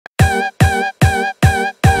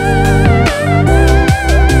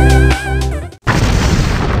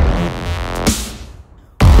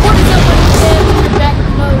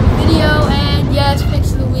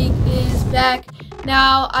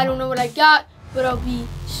I don't know what I got, but I'll be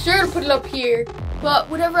sure to put it up here. But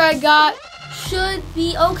whatever I got should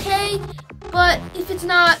be okay. But if it's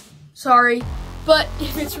not, sorry. But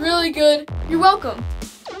if it's really good, you're welcome.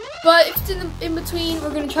 But if it's in between, we're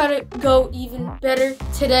going to try to go even better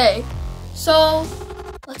today. So,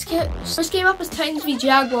 let's get, first game up is Titans v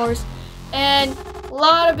Jaguars. And a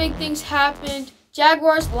lot of big things happened.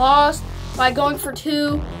 Jaguars lost by going for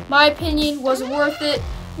 2. My opinion, wasn't worth it.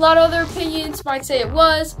 A lot of other opinions might say it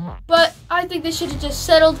was. But I think they should have just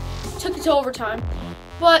settled, took it to overtime.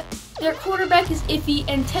 But their quarterback is iffy,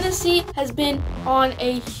 and Tennessee has been on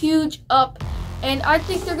a huge up. And I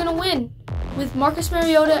think they're going to win. With Marcus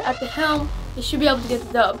Mariota at the helm, they should be able to get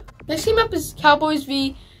the dub. Next game up is Cowboys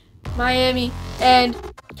v Miami, and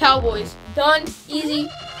Cowboys. Done, easy,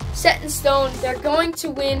 set in stone. They're going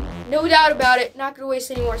to win, no doubt about it. Not going to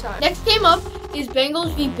waste any more time. Next game up is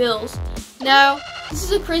Bengals v Bills. Now, this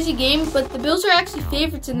is a crazy game, but the Bills are actually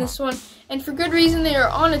favorites in this one. And for good reason, they are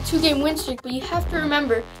on a 2-game win streak. But you have to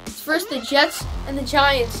remember, it's first the Jets and the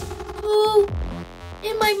Giants, who,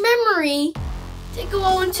 in my memory, did go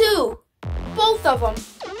 0-2. Both of them.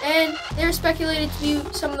 And they're speculated to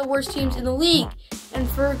be some of the worst teams in the league. And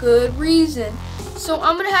for good reason. So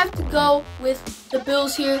I'm going to have to go with the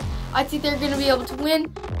Bills here. I think they're going to be able to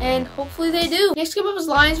win. And hopefully they do. Next game up is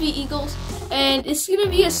Lions v Eagles. And it's going to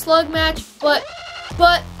be a slug match. But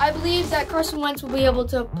I believe that Carson Wentz will be able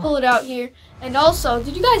to pull it out here. And also,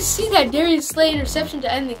 did you guys see that Darius Slay interception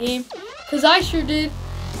to end the game? Because I sure did.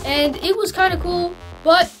 And it was kind of cool.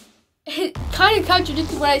 But it kind of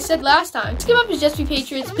contradicted what I said last time. Let's give up is Jets v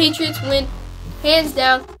Patriots. Patriots win, hands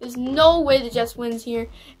down. There's no way the Jets wins here.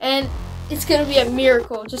 And it's going to be a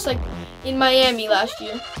miracle, just like in Miami last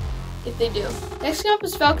year, if they do. Next game up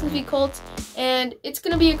is Falcons v Colts. And it's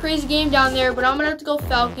going to be a crazy game down there, but I'm going to have to go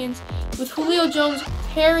Falcons. With Julio Jones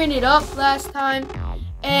tearing it up last time.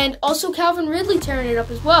 And also Calvin Ridley tearing it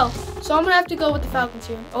up as well. So I'm going to have to go with the Falcons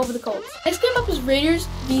here over the Colts. Next game up is Raiders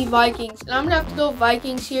v Vikings. And I'm going to have to go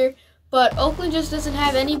Vikings here. But Oakland just doesn't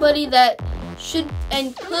have anybody that should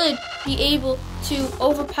and could be able to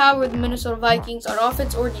overpower the Minnesota Vikings on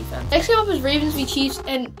offense or defense. Next game up is Ravens v Chiefs,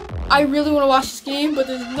 and I really want to watch this game, but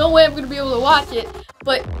there's no way I'm going to be able to watch it.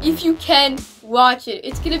 But if you can, watch it.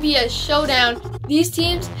 It's going to be a showdown. These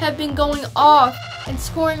teams have been going off and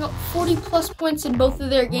scoring 40-plus points in both of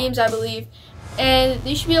their games, I believe. And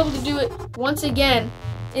they should be able to do it once again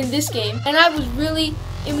in this game. And I was really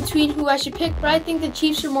in between who I should pick, but I think the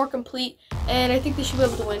Chiefs are more complete, and I think they should be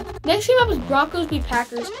able to win. Next game up is Broncos v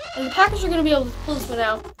Packers, and the Packers are going to be able to pull this one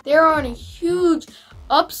out. They're on a huge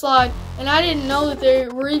upslide, and I didn't know that they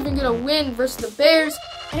were even going to win versus the Bears,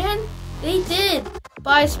 and they did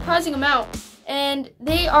by a surprising amount. And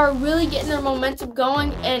they are really getting their momentum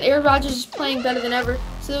going, and Aaron Rodgers is playing better than ever,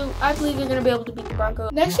 so I believe they're going to be able to beat the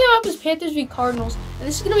Broncos. Next game up is Panthers v Cardinals, and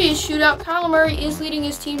this is going to be a shootout. Kyler Murray is leading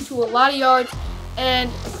his team to a lot of yards,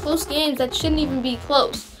 and close games that shouldn't even be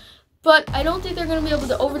close. But I don't think they're going to be able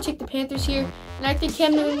to overtake the Panthers here, and I think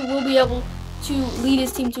Cam Newton will be able to lead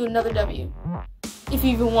his team to another W, if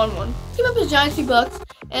he even won one. Team up is Giants v Bucks,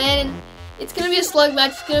 and it's going to be a slug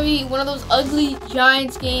match. It's going to be one of those ugly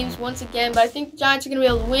Giants games once again, but I think the Giants are going to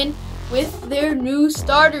be able to win with their new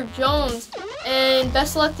starter, Jones. And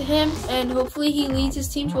best of luck to him, and hopefully he leads his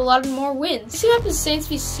team to a lot of more wins. Team up is Saints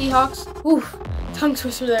v Seahawks. Oof, tongue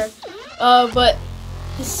twister there. But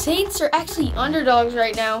the Saints are actually underdogs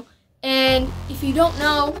right now. And if you don't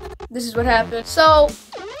know, this is what happened. So,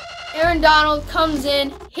 Aaron Donald comes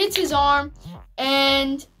in, hits his arm,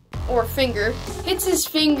 or finger, hits his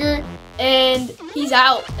finger, and he's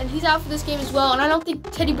out. And he's out for this game as well. And I don't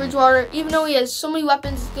think Teddy Bridgewater, even though he has so many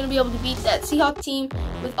weapons, is going to be able to beat that Seahawks team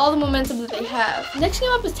with all the momentum that they have. Next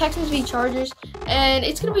game up is Texans v Chargers. And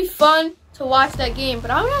it's going to be fun to watch that game, but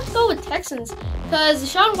I'm going to have to go with Texans because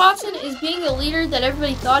Deshaun Watson is being the leader that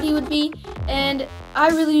everybody thought he would be, and I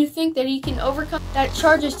really do think that he can overcome that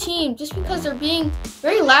Chargers team just because they're being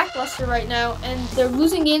very lackluster right now, and they're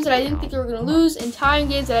losing games that I didn't think they were going to lose and tying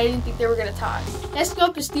games that I didn't think they were going to tie. Next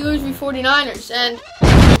up is Steelers v 49ers, and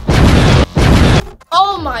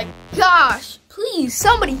oh my gosh, please,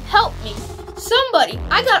 somebody help me. Somebody,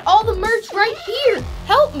 I got all the merch right here.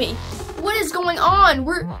 Help me. What is going on?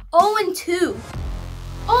 We're 0-2.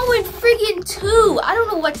 0-2. I don't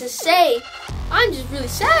know what to say. I'm just really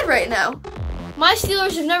sad right now. My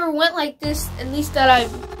Steelers have never went like this, at least that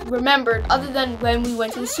I've remembered, other than when we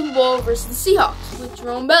went to the Super Bowl versus the Seahawks with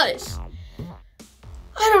Jerome Bettis.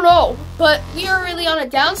 I don't know, but we are really on a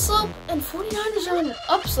downslope, and 49ers are on an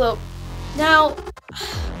upslope. Now,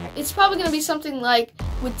 it's probably going to be something like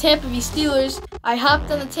with Tampa v Steelers. I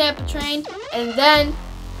hopped on the Tampa train, and then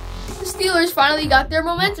the Steelers finally got their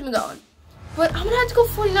momentum going. But I'm going to have to go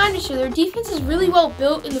 49ers here. Their defense is really well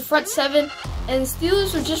built in the front seven, and the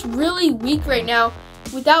Steelers are just really weak right now.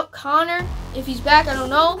 Without Connor, if he's back, I don't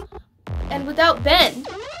know, and without Ben,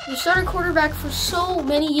 the starting quarterback for so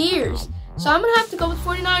many years. So I'm going to have to go with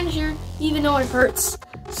 49ers here, even though it hurts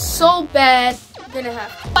so bad. I'm going to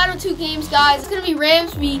have to. Final two games, guys. It's going to be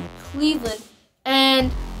Rams v. Cleveland,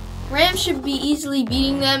 and Rams should be easily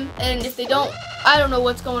beating them, and if they don't, I don't know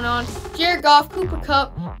what's going on. Jared Goff, Cooper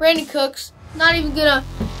Kupp, Brandon Cooks, not even going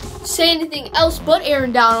to say anything else but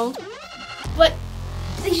Aaron Donald, but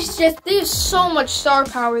they have so much star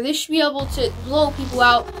power. They should be able to blow people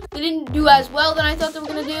out. They didn't do as well than I thought they were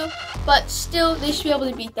going to do, but still, they should be able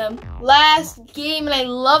to beat them. Last game, and I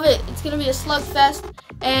love it. It's going to be a slugfest,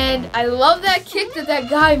 and I love that kick that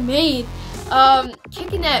guy made.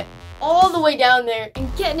 Kicking that all the way down there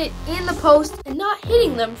and getting it in the post and not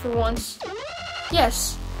hitting them for once.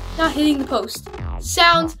 Yes, not hitting the post.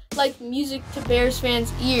 Sounds like music to Bears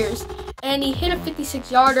fans' ears. And he hit a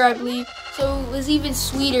 56-yarder, I believe, so it was even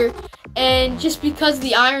sweeter. And just because of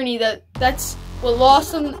the irony that's what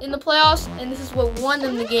lost them in the playoffs, and this is what won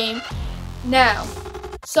them the game now.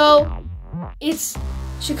 So, it's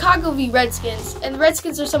Chicago v. Redskins, and the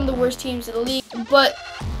Redskins are some of the worst teams in the league, but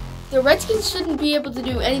the Redskins shouldn't be able to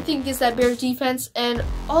do anything against that Bears defense, and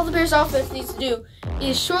all the Bears offense needs to do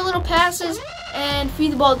is short little passes and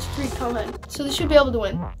feed the ball to Tariq Cohen. So they should be able to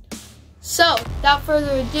win. So, without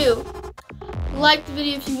further ado, like the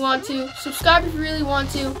video if you want to, subscribe if you really want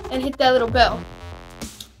to, and hit that little bell.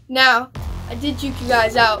 Now, I did juke you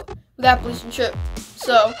guys out with Appalachian Trip,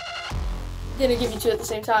 so I'm gonna give you two at the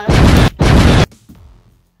same time.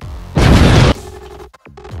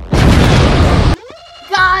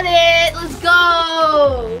 Got it! Let's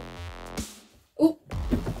go! Oop.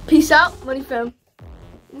 Peace out, Money Fam.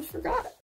 Almost forgot it.